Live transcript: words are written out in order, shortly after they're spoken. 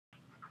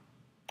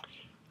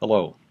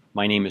Hello,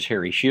 my name is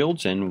Harry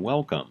Shields and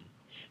welcome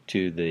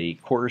to the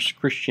course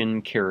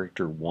Christian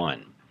Character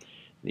 1.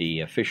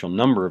 The official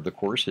number of the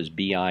course is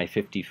BI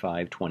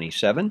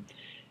 5527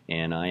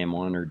 and I am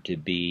honored to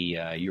be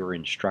your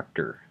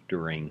instructor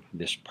during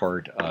this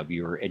part of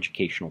your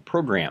educational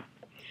program.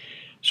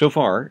 So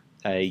far,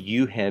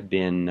 you have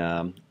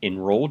been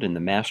enrolled in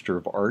the Master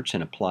of Arts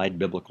in Applied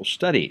Biblical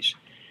Studies.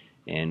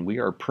 And we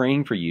are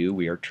praying for you.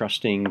 We are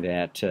trusting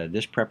that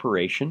this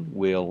preparation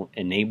will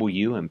enable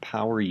you,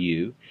 empower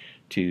you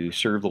to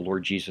serve the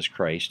Lord Jesus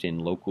Christ in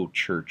local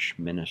church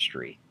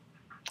ministry.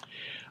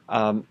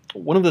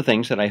 One of the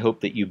things that I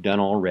hope that you've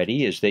done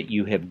already is that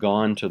you have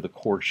gone to the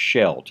course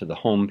shell, to the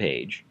home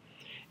page.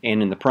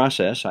 And in the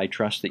process, I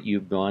trust that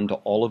you've gone to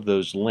all of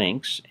those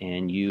links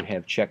and you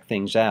have checked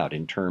things out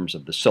in terms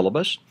of the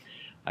syllabus.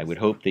 I would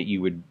hope that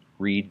you would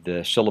read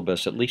the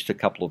syllabus at least a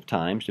couple of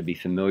times to be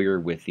familiar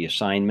with the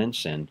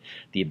assignments and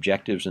the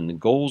objectives and the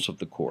goals of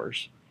the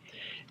course.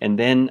 And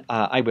then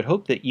I would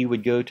hope that you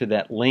would go to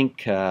that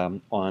link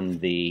on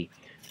the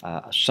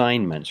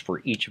assignments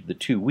for each of the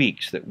 2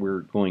 weeks that we're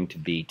going to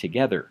be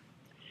together.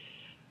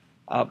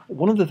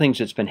 One of the things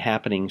that's been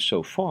happening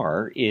so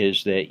far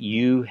is that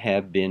you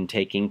have been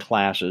taking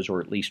classes, or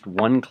at least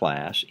one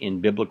class, in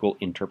biblical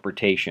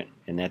interpretation.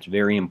 And that's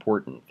very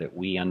important, that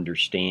we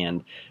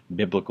understand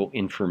biblical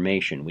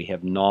information. We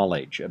have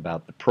knowledge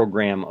about the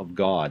program of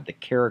God, the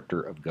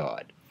character of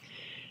God.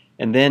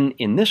 And then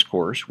in this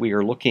course, we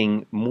are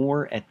looking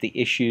more at the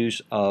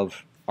issues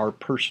of our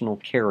personal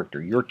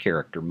character, your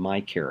character,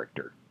 my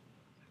character.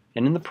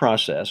 And in the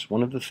process,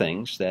 one of the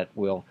things that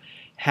will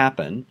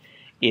happen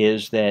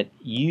is that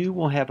you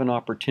will have an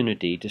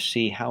opportunity to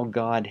see how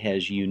God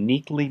has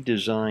uniquely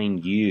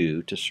designed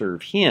you to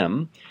serve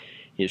Him,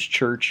 His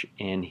church,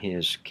 and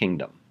His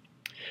kingdom.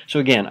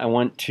 So again, I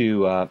want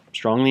to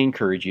strongly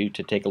encourage you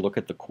to take a look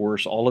at the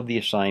course, all of the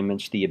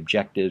assignments, the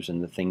objectives,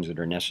 and the things that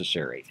are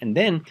necessary. And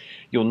then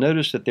you'll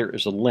notice that there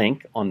is a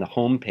link on the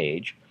home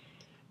page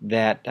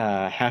that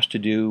has to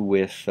do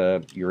with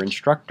your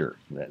instructor,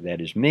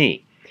 that is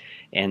me.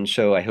 And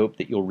so I hope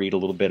that you'll read a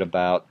little bit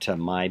about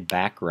my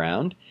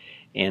background.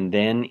 And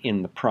then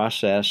in the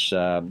process,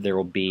 there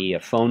will be a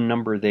phone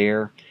number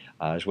there,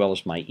 as well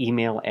as my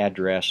email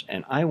address.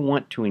 And I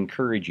want to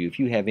encourage you, if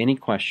you have any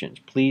questions,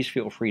 please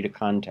feel free to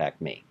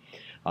contact me.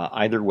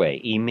 Either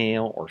way,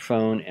 email or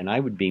phone, and I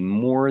would be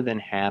more than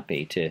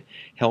happy to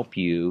help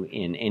you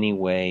in any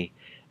way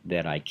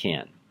that I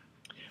can.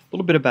 A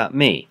little bit about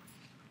me.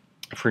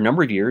 For a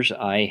number of years,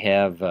 I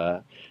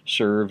have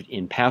served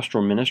in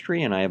pastoral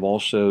ministry, and I have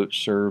also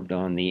served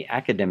on the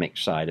academic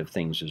side of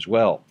things as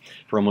well.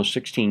 For almost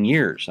 16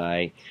 years,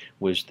 I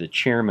was the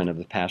chairman of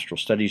the Pastoral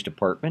Studies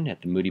Department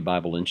at the Moody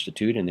Bible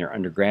Institute in their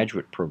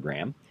undergraduate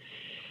program.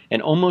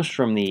 And almost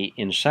from the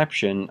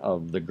inception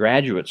of the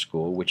graduate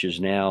school, which is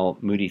now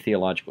Moody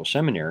Theological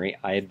Seminary,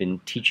 I have been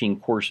teaching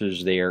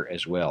courses there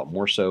as well,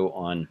 more so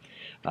on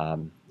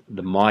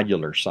the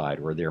modular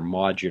side, or their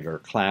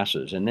modular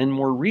classes. And then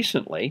more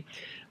recently,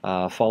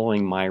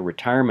 following my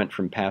retirement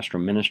from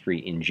pastoral ministry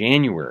in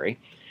January,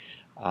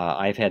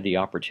 I've had the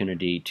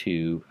opportunity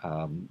to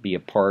be a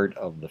part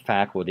of the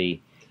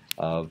faculty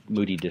of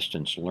Moody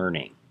Distance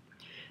Learning.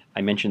 I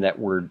mentioned that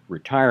word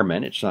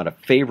retirement. It's not a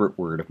favorite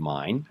word of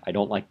mine. I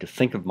don't like to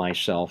think of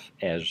myself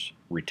as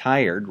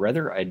retired.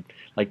 Rather, I'd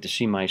like to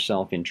see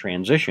myself in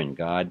transition.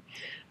 God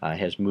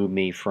has moved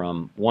me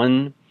from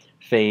one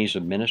phase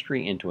of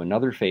ministry into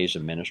another phase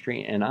of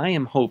ministry, and I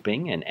am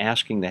hoping and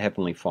asking the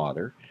Heavenly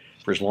Father,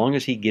 for as long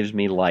as He gives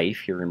me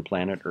life here in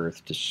planet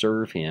Earth, to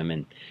serve Him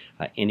in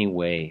any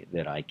way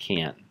that I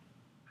can.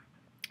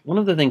 One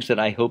of the things that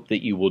I hope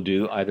that you will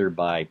do, either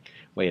by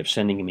way of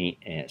sending me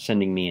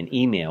an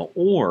email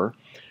or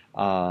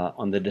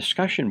on the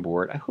discussion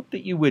board, I hope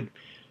that you would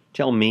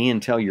tell me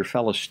and tell your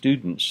fellow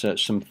students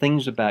some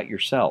things about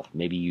yourself.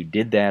 Maybe you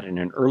did that in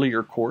an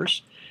earlier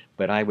course,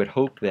 but I would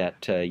hope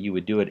that you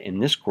would do it in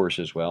this course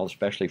as well,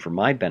 especially for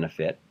my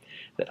benefit,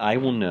 that I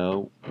will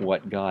know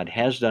what God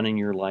has done in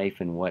your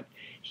life and what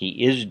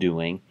He is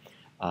doing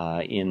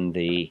in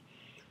the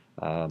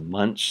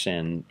months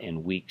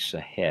and weeks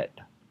ahead.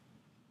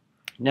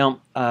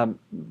 Now,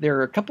 there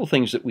are a couple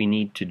things that we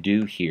need to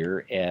do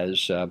here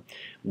as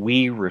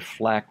we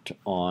reflect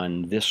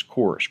on this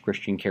course,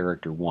 Christian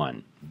Character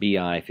 1,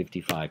 BI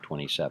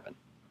 5527.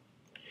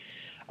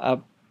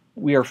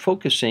 We are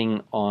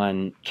focusing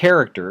on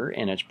character,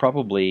 and it's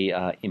probably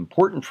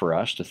important for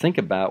us to think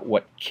about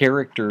what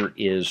character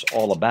is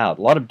all about.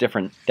 A lot of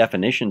different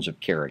definitions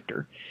of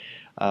character.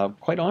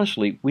 Quite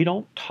honestly, we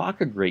don't talk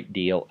a great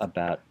deal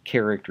about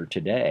character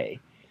today,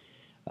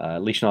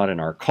 at least not in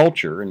our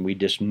culture, and we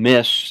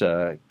dismiss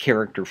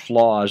character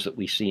flaws that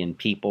we see in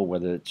people,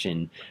 whether it's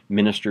in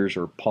ministers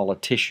or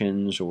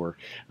politicians or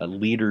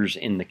leaders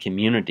in the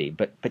community.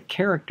 But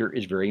character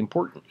is very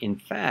important. In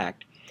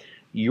fact,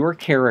 your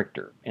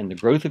character and the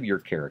growth of your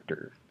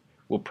character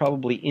will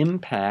probably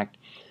impact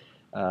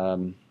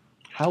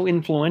how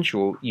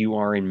influential you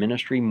are in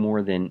ministry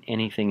more than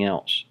anything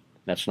else.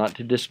 That's not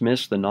to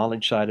dismiss the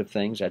knowledge side of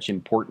things. That's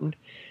important.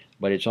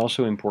 but it's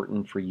also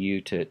important for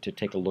you to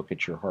take a look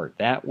at your heart.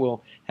 That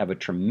will have a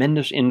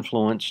tremendous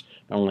influence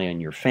not only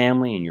on your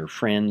family and your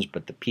friends,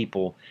 but the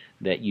people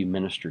that you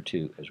minister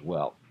to as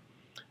well.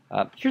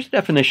 Here's the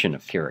definition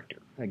of character.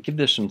 Give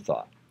this some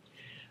thought.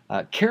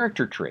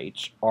 Character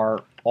traits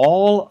are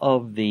all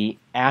of the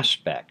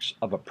aspects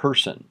of a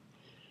person,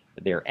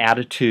 their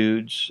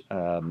attitudes,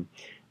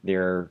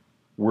 their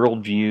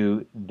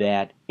worldview,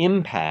 that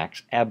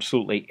impacts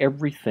absolutely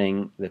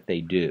everything that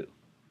they do.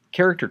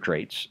 Character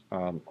traits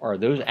are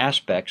those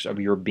aspects of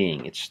your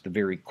being. It's the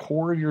very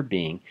core of your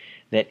being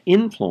that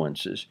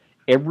influences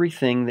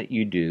everything that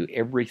you do,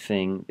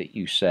 everything that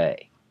you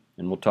say.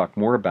 And we'll talk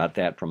more about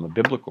that from a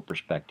biblical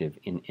perspective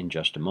in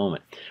just a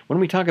moment. When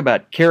we talk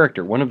about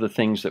character, one of the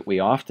things that we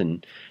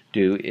often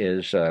do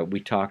is we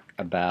talk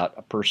about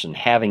a person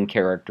having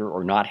character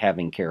or not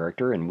having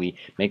character, and we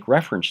make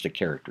reference to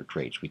character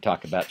traits. We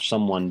talk about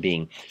someone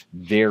being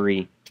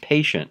very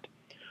patient,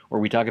 or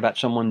we talk about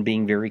someone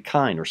being very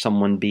kind, or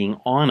someone being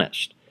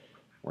honest.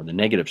 Or the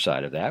negative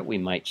side of that, we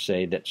might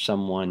say that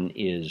someone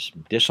is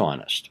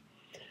dishonest.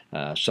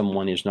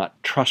 Someone is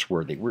not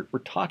trustworthy. We're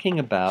talking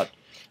about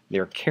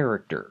their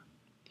character.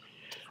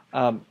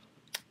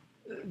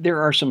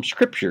 There are some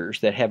scriptures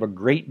that have a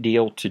great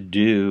deal to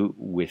do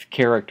with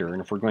character,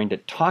 and if we're going to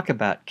talk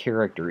about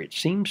character, it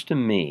seems to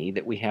me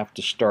that we have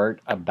to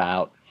start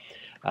about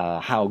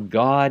how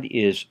God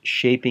is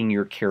shaping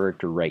your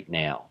character right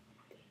now.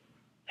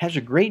 It has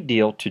a great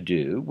deal to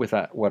do with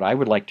what I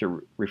would like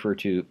to refer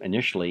to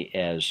initially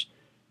as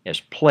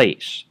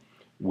place.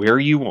 Where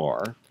you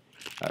are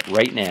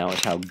right now is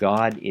how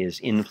God is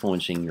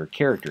influencing your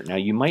character. Now,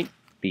 you might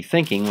be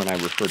thinking, when I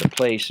refer to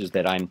place, is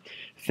that I'm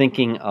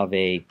thinking of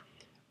a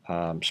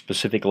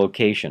specific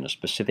location, a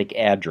specific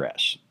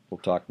address. We'll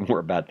talk more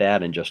about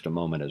that in just a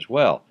moment as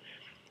well.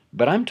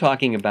 But I'm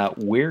talking about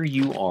where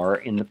you are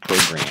in the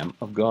program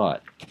of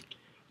God.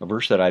 A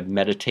verse that I've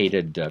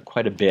meditated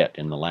quite a bit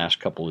in the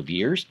last couple of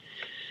years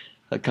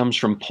comes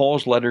from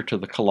Paul's letter to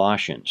the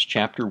Colossians,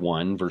 chapter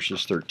 1,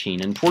 verses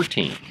 13 and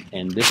 14.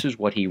 And this is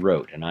what he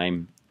wrote, and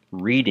I'm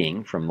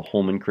reading from the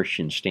Holman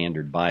Christian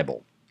Standard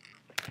Bible.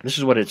 This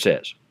is what it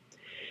says.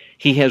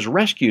 He has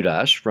rescued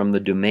us from the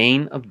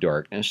domain of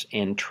darkness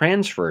and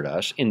transferred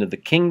us into the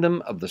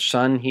kingdom of the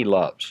Son he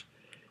loves.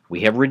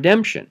 We have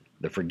redemption,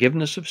 the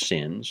forgiveness of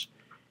sins,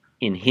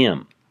 in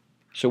him.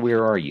 So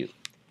where are you?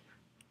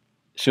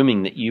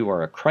 Assuming that you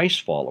are a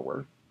Christ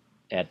follower,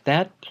 at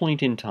that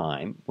point in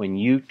time when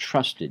you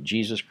trusted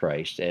Jesus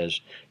Christ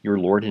as your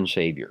Lord and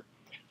Savior,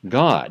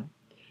 God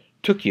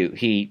took you,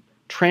 He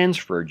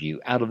transferred you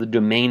out of the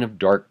domain of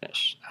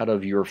darkness, out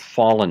of your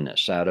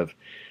fallenness, out of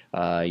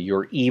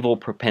your evil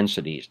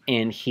propensities,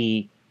 and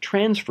He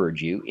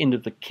transferred you into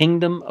the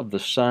kingdom of the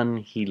Son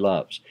He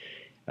loves.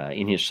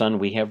 In His Son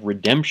we have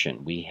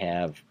redemption, we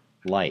have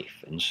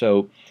life. And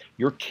so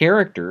your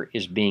character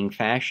is being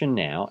fashioned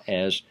now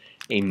as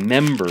a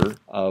member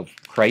of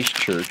Christ's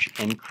church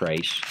and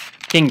Christ's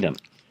kingdom.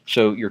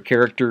 So your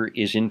character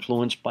is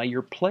influenced by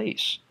your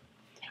place.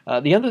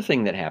 The other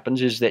thing that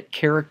happens is that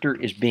character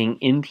is being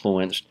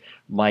influenced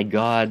by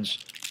God's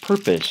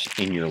purpose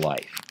in your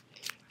life.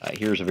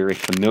 Here's a very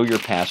familiar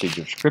passage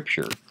of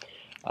Scripture,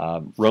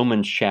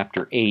 Romans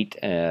chapter 8,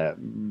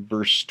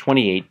 verse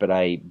 28, but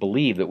I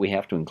believe that we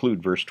have to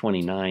include verse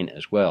 29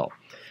 as well.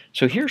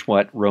 So here's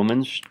what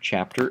Romans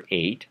chapter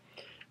 8,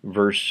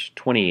 verse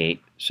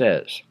 28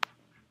 says.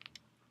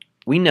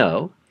 We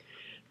know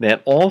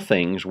that all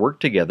things work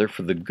together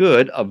for the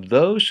good of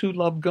those who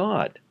love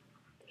God,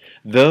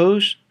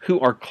 those who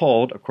are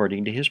called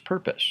according to His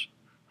purpose.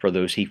 For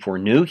those He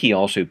foreknew, He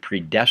also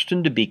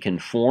predestined to be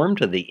conformed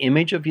to the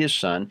image of His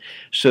Son,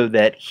 so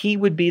that He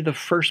would be the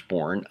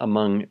firstborn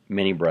among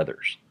many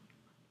brothers.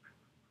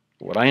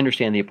 What I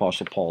understand the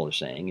Apostle Paul is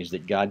saying is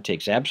that God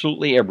takes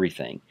absolutely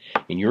everything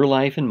in your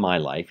life and my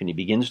life, and He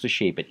begins to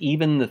shape it,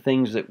 even the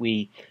things that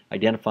we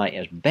identify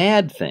as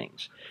bad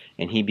things,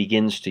 and He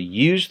begins to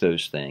use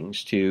those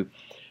things to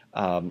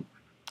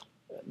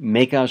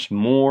make us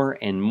more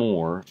and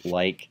more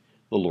like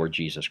the Lord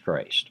Jesus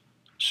Christ.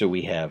 So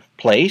we have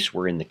place,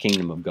 we're in the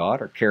kingdom of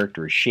God, our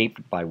character is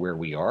shaped by where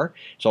we are.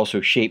 It's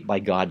also shaped by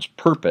God's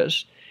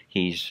purpose.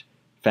 He's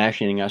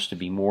fashioning us to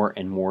be more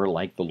and more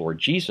like the Lord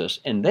Jesus.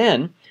 And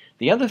then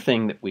the other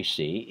thing that we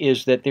see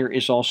is that there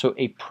is also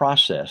a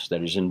process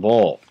that is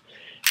involved.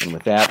 And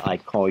with that, I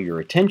call your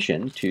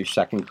attention to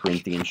 2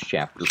 Corinthians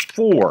chapter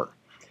 4.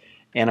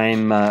 And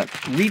I'm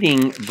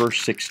reading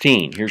verse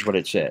 16. Here's what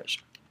it says.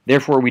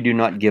 Therefore we do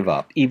not give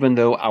up. Even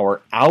though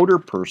our outer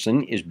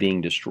person is being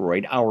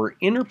destroyed, our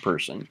inner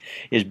person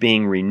is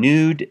being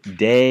renewed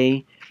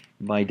day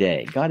by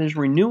day. God is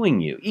renewing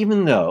you.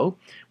 Even though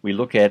we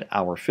look at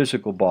our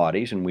physical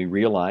bodies and we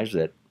realize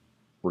that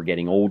we're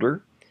getting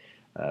older,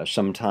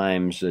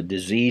 sometimes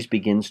disease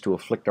begins to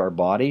afflict our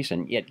bodies,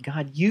 and yet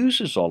God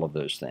uses all of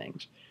those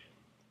things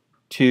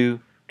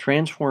to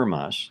transform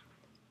us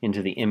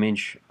into the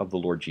image of the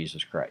Lord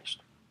Jesus Christ.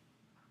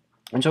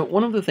 And so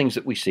one of the things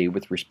that we see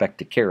with respect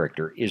to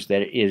character is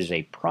that it is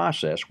a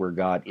process where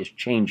God is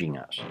changing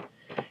us.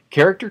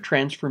 Character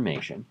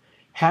transformation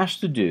has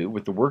to do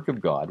with the work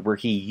of God, where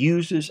He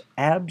uses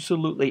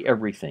absolutely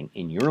everything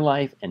in your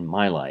life and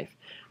my life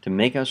to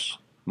make us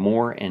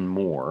more and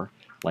more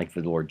like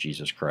the Lord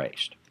Jesus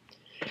Christ.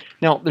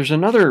 Now, there's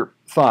another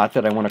thought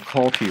that I want to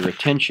call to your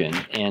attention,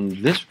 and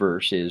this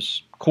verse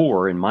is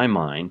core in my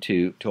mind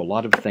to a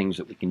lot of things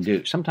that we can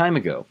do. Some time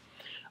ago,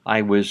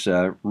 I was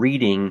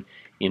reading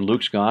in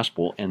Luke's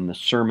Gospel and the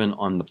Sermon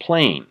on the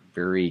Plain,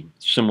 very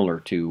similar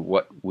to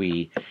what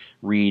we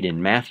read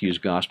in Matthew's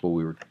Gospel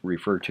we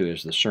refer to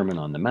as the Sermon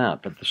on the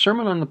Mount. But the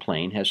Sermon on the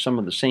Plain has some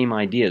of the same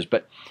ideas.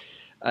 But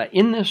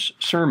in this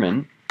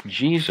sermon,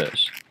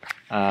 Jesus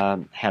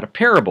had a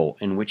parable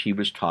in which he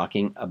was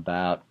talking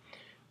about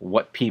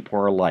what people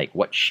are like,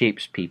 what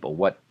shapes people,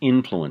 what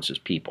influences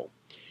people.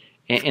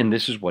 And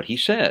this is what he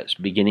says,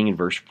 beginning in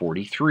verse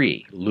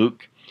 43,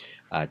 Luke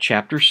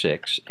chapter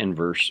 6 and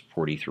verse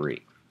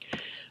 43.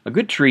 A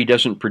good tree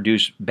doesn't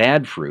produce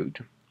bad fruit.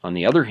 On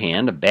the other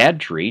hand, a bad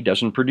tree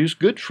doesn't produce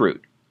good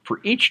fruit. For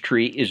each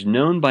tree is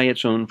known by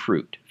its own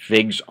fruit.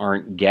 Figs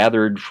aren't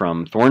gathered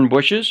from thorn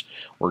bushes,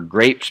 or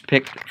grapes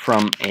picked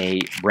from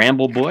a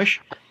bramble bush.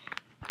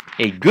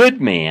 A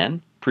good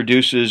man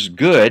produces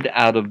good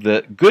out of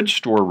the good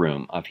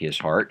storeroom of his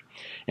heart.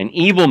 An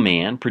evil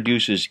man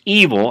produces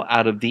evil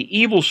out of the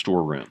evil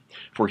storeroom,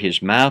 for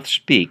his mouth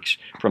speaks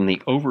from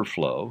the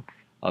overflow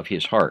of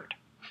his heart.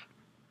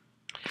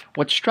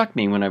 What struck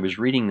me when I was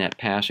reading that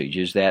passage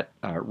is that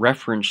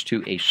reference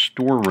to a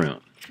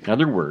storeroom. In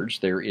other words,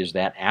 there is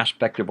that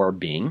aspect of our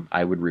being,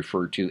 I would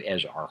refer to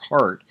as our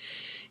heart,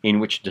 in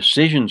which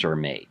decisions are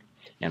made,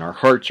 and our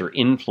hearts are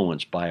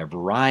influenced by a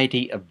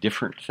variety of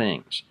different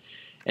things.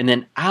 And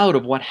then out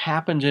of what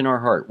happens in our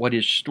heart, what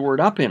is stored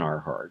up in our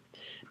heart,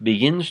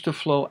 begins to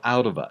flow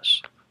out of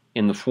us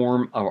in the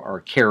form of our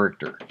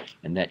character.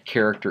 And that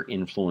character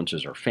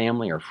influences our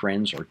family, our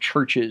friends, our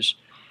churches,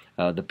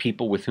 the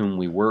people with whom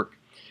we work.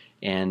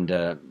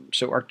 And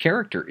so our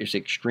character is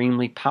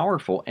extremely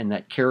powerful, and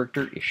that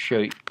character is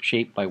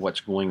shaped by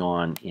what's going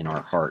on in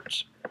our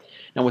hearts.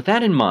 Now, with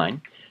that in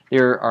mind,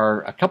 there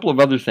are a couple of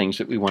other things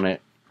that we want to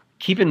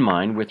keep in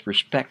mind with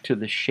respect to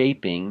the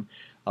shaping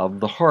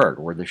of the heart,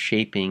 or the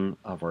shaping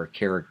of our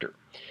character.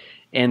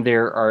 And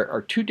there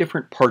are two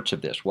different parts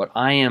of this, what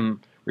I am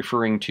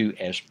referring to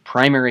as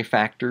primary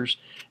factors,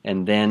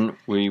 and then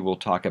we will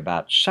talk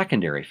about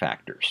secondary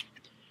factors.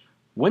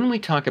 When we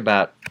talk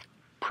about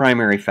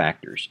primary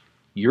factors,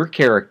 your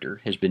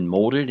character has been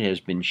molded, has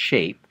been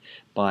shaped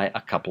by a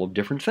couple of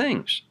different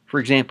things. For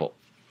example,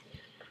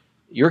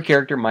 your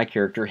character, my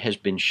character, has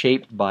been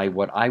shaped by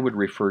what I would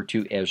refer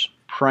to as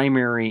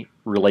primary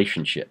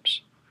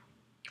relationships.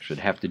 It should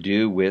have to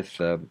do with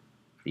the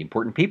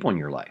important people in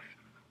your life,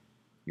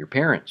 your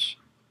parents,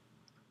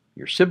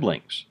 your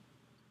siblings,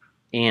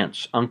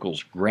 aunts,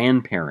 uncles,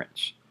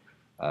 grandparents,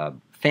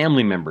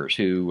 family members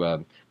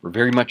who were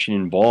very much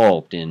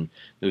involved in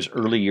those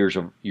early years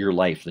of your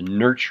life, the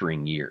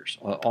nurturing years.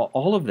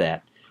 All of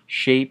that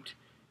shaped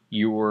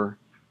your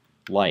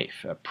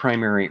life,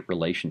 primary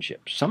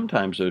relationships.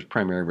 Sometimes those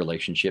primary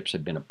relationships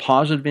have been a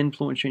positive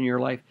influence in your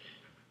life.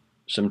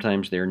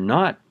 Sometimes they're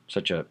not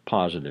such a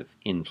positive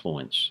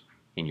influence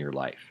in your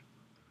life.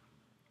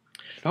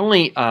 Not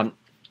only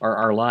are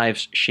our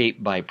lives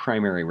shaped by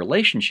primary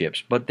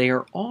relationships, but they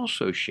are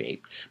also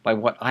shaped by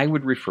what I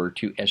would refer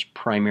to as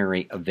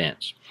primary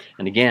events.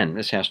 And again,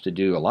 this has to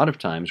do a lot of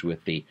times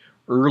with the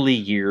early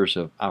years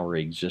of our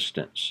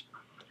existence.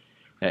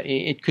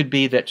 It could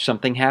be that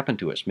something happened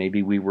to us.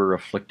 Maybe we were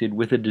afflicted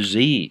with a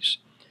disease.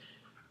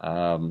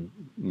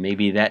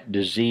 Maybe that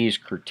disease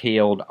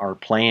curtailed our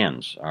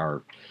plans,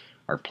 our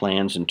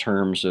plans in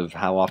terms of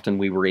how often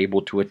we were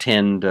able to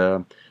attend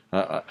a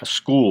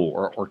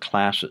school or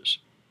classes.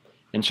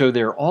 And so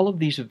there are all of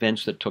these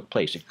events that took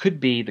place. It could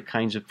be the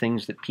kinds of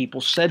things that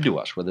people said to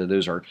us, whether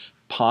those are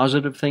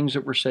positive things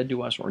that were said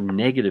to us or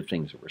negative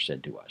things that were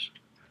said to us.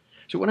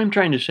 So what I'm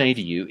trying to say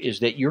to you is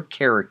that your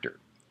character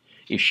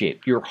is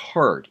shaped, your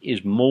heart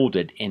is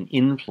molded and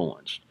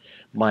influenced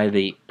by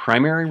the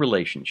primary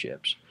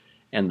relationships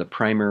and the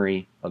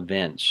primary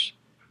events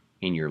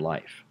in your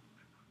life.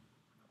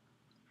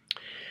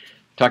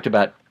 Talked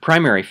about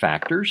primary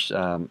factors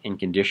and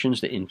conditions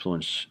that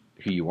influence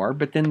who you are,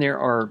 but then there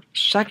are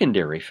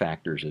secondary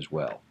factors as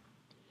well.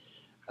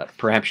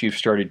 Perhaps you've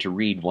started to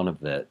read one of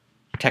the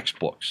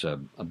textbooks,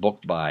 a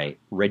book by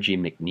Reggie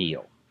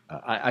McNeil.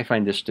 I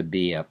find this to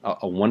be a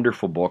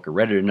wonderful book. I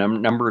read it a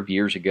number of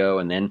years ago,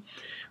 and then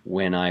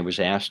when I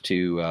was asked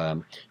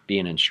to be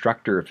an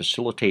instructor, a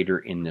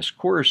facilitator in this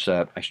course,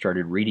 I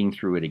started reading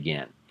through it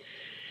again.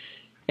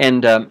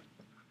 And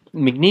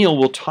McNeil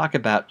will talk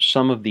about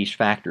some of these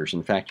factors.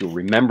 In fact, you'll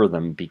remember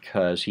them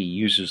because he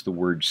uses the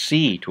word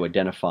C to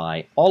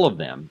identify all of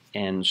them.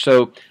 And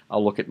so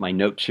I'll look at my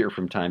notes here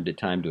from time to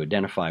time to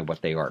identify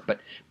what they are.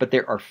 But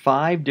there are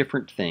 5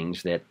 different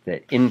things that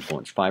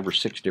influence, 5 or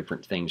 6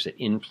 different things that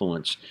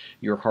influence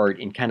your heart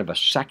in kind of a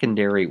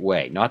secondary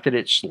way. Not that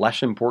it's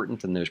less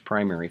important than those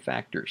primary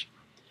factors.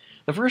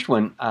 The first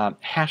one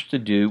has to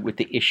do with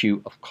the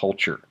issue of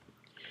culture.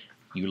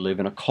 You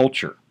live in a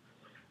culture.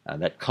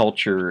 That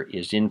culture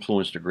is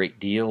influenced a great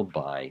deal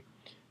by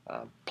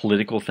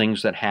political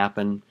things that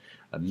happen,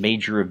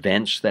 major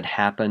events that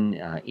happen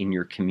in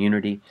your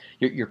community.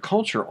 Your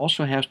culture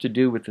also has to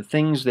do with the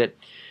things that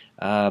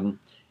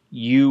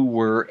you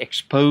were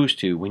exposed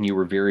to when you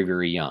were very,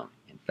 very young.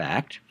 In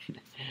fact,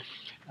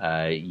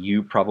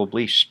 you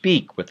probably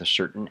speak with a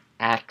certain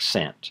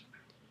accent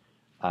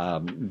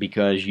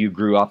because you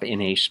grew up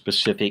in a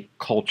specific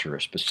culture,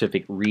 a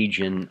specific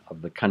region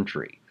of the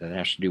country. That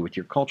has to do with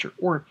your culture.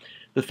 Or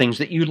the things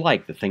that you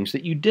like, the things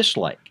that you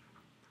dislike,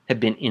 have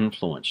been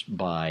influenced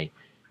by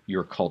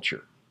your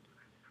culture.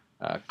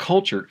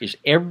 Culture is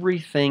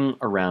everything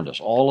around us,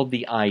 all of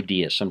the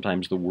ideas,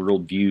 sometimes the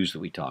worldviews that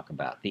we talk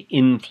about, the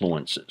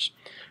influences,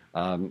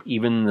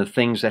 even the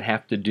things that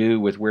have to do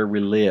with where we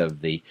live,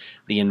 the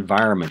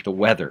environment, the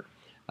weather.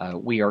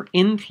 We are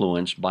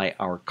influenced by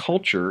our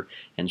culture,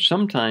 and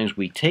sometimes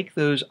we take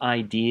those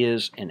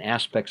ideas and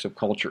aspects of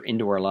culture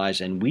into our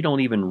lives and we don't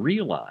even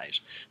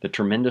realize the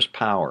tremendous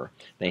power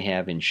they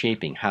have in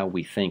shaping how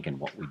we think and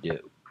what we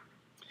do.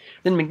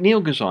 Then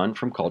McNeil goes on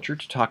from culture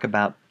to talk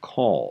about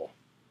call.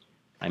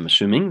 I'm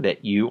assuming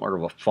that you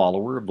are a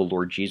follower of the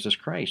Lord Jesus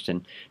Christ,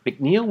 and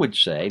McNeil would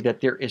say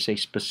that there is a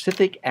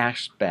specific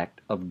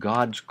aspect of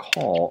God's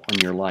call on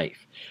your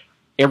life.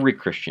 Every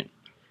Christian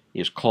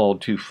is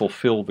called to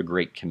fulfill the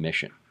Great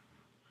Commission.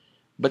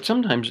 But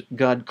sometimes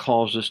God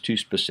calls us to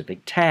specific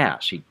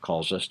tasks. He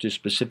calls us to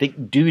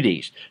specific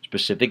duties,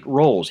 specific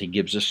roles. He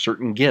gives us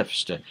certain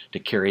gifts to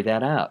carry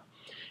that out.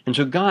 And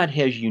so God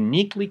has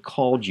uniquely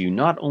called you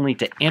not only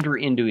to enter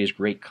into His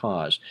great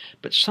cause,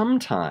 but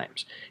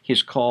sometimes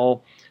His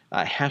call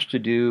has to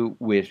do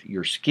with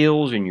your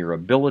skills and your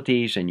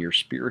abilities and your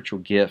spiritual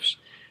gifts,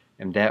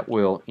 and that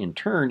will in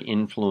turn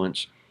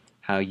influence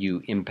how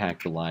you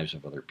impact the lives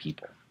of other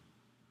people.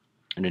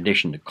 In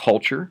addition to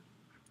culture,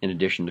 in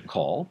addition to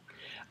call,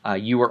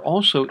 you are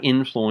also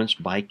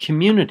influenced by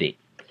community.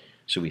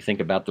 So we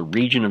think about the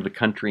region of the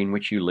country in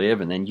which you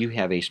live, and then you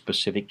have a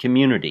specific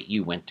community.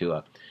 You went to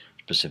a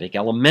specific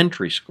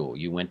elementary school,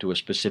 you went to a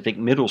specific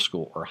middle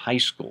school or high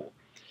school.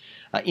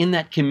 In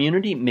that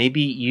community,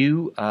 maybe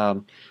you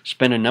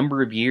spent a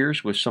number of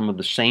years with some of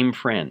the same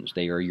friends.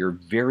 They are your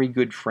very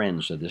good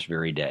friends to this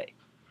very day.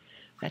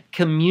 That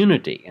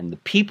community and the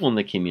people in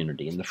the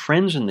community and the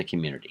friends in the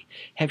community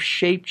have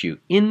shaped you,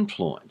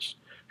 influenced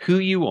who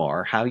you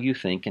are, how you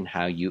think, and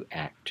how you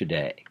act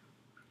today.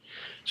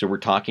 So we're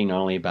talking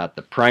not only about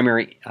the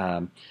primary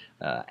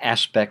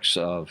aspects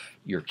of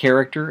your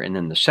character and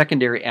then the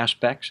secondary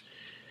aspects.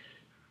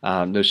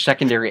 Those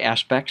secondary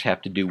aspects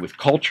have to do with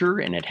culture,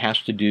 and it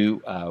has to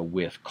do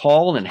with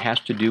call, and it has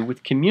to do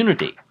with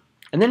community.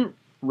 And then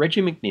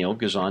Reggie McNeil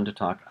goes on to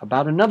talk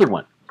about another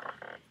one.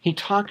 He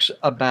talks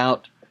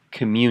about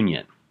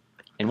communion.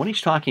 And what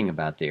he's talking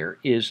about there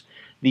is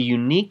the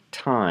unique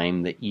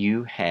time that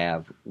you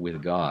have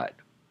with God.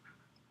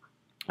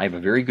 I have a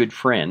very good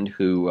friend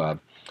who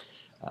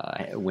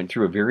went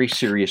through a very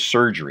serious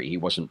surgery. He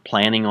wasn't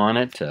planning on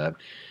it.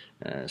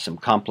 Some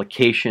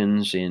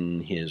complications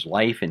in his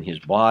life and his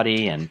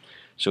body, and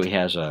so he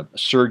has a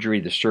surgery.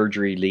 The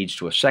surgery leads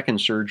to a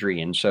second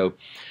surgery, and so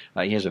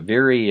he has a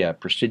very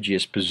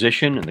prestigious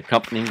position in the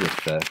company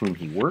with whom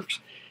he works,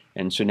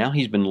 and so now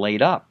he's been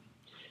laid up.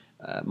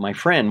 My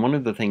friend, one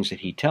of the things that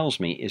he tells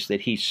me is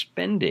that he's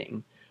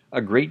spending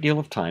a great deal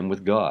of time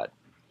with God.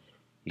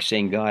 He's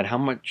saying, God, how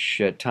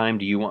much time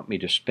do you want me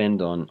to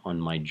spend on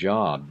my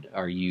job?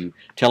 Are you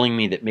telling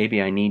me that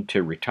maybe I need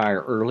to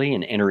retire early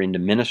and enter into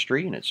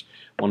ministry? And it's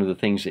one of the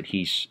things that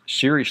he's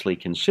seriously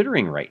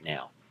considering right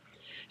now.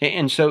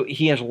 And so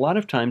he has a lot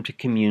of time to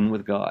commune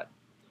with God.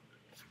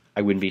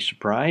 I wouldn't be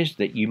surprised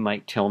that you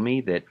might tell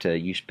me that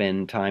you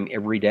spend time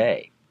every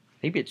day.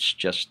 Maybe it's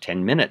just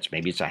 10 minutes.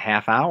 Maybe it's a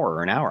half hour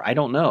or an hour. I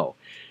don't know.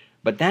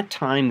 But that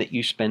time that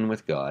you spend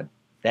with God,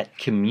 that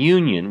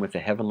communion with the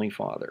Heavenly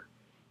Father,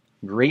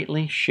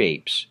 greatly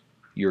shapes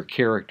your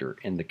character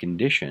and the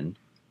condition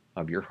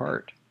of your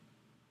heart.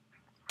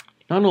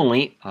 Not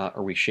only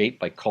are we shaped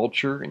by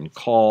culture and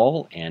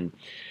call and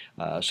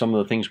some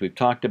of the things we've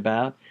talked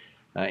about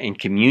in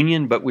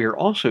communion, but we are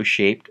also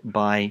shaped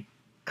by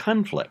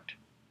conflict.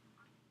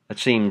 That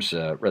seems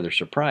rather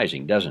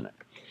surprising, doesn't it?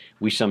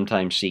 We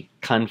sometimes see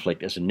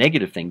conflict as a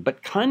negative thing,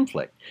 but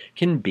conflict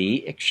can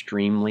be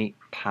extremely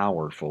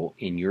powerful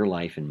in your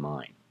life and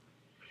mine.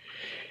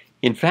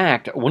 In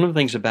fact, one of the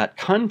things about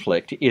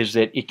conflict is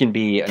that it can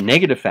be a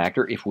negative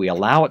factor if we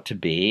allow it to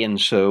be,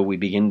 and so we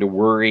begin to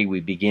worry,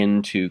 we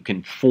begin to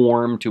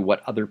conform to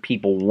what other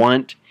people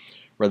want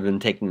rather than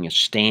taking a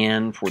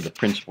stand for the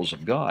principles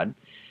of God.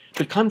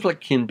 But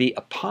conflict can be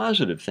a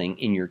positive thing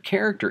in your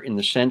character in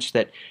the sense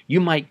that you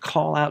might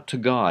call out to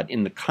God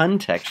in the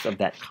context of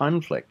that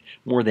conflict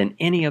more than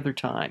any other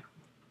time.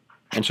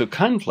 And so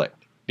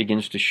conflict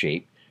begins to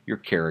shape your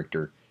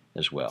character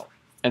as well.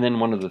 And then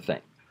one other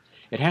thing.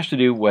 It has to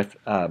do with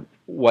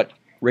what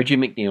Reggie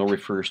McNeil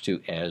refers to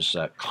as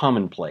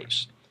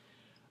commonplace.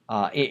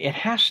 It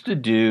has to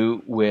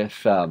do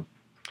with the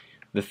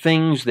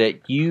things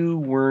that you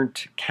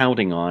weren't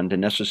counting on to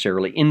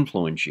necessarily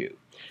influence you.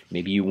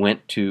 Maybe you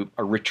went to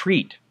a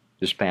retreat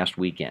this past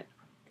weekend.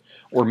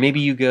 Or maybe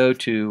you go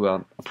to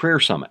a prayer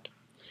summit,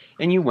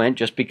 and you went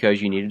just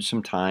because you needed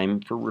some time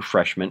for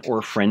refreshment or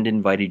a friend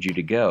invited you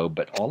to go,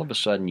 but all of a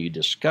sudden you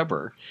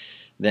discover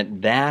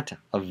that that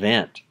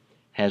event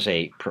has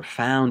a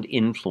profound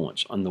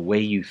influence on the way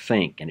you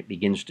think, and it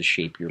begins to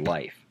shape your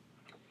life.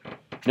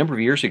 A number of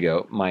years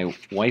ago, my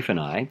wife and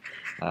I,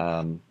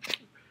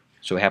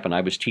 so it happened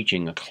I was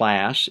teaching a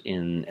class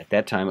at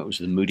that time it was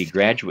the Moody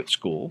Graduate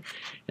School,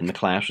 and the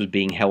class was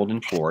being held in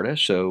Florida,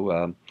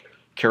 so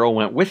Carol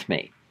went with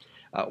me.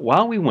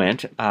 While we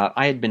went,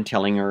 I had been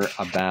telling her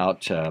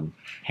about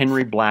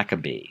Henry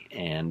Blackaby,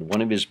 and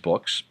one of his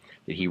books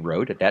that he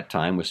wrote at that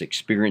time was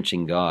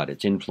Experiencing God.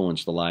 It's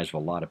influenced the lives of a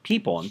lot of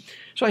people. And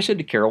so I said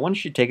to Carol, why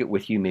don't you take it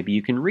with you? Maybe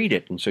you can read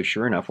it. And so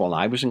sure enough, while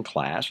I was in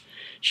class,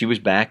 she was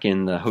back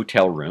in the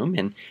hotel room,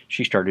 and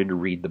she started to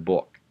read the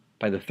book.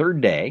 By the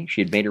third day,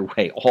 she had made her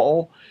way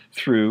all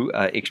through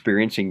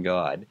Experiencing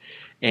God,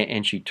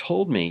 and she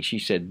told me, she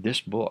said,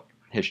 this book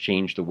has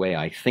changed the way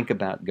I think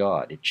about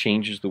God. It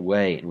changes the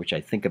way in which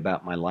I think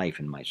about my life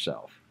and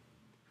myself.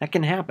 That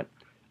can happen.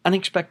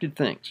 Unexpected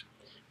things.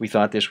 We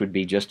thought this would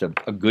be just a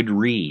good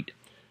read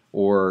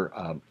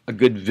or a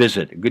good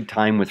visit, a good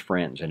time with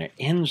friends, and it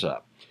ends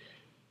up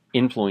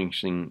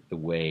influencing the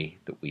way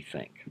that we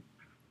think.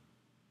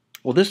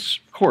 Well, this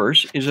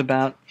course is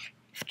about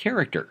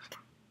character.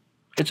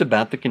 It's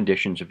about the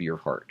conditions of your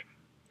heart.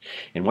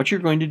 And what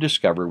you're going to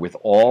discover with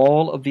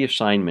all of the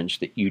assignments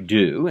that you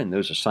do, and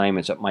those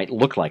assignments that might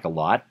look like a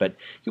lot, but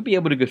you'll be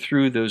able to go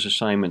through those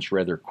assignments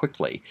rather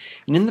quickly.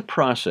 And in the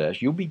process,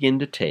 you'll begin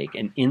to take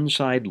an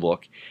inside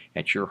look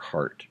at your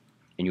heart.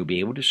 And you'll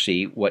be able to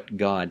see what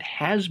God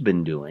has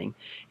been doing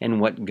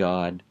and what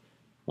God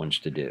wants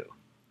to do.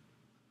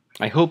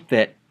 I hope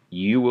that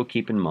you will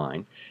keep in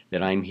mind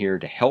that I'm here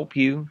to help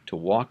you, to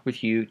walk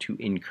with you, to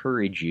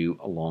encourage you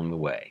along the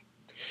way.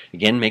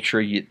 Again, make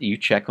sure you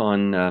check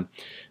on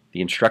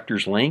the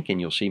instructor's link, and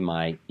you'll see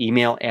my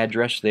email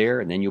address there,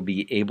 and then you'll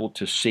be able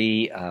to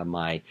see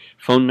my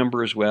phone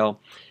number as well,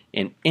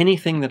 and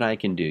anything that I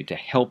can do to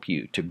help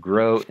you to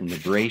grow in the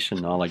grace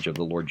and knowledge of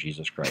the Lord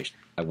Jesus Christ,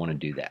 I want to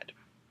do that.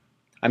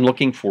 I'm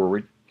looking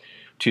forward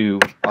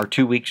to our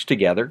 2 weeks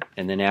together,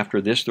 and then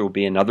after this there will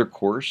be another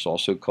course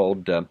also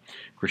called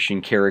Christian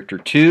Character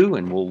 2,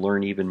 and we'll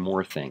learn even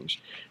more things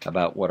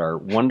about what our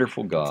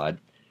wonderful God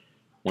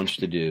wants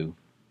to do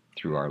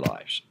through our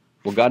lives.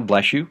 Well, God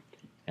bless you,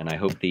 and I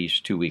hope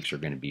these 2 weeks are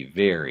going to be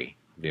very,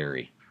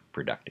 very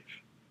productive.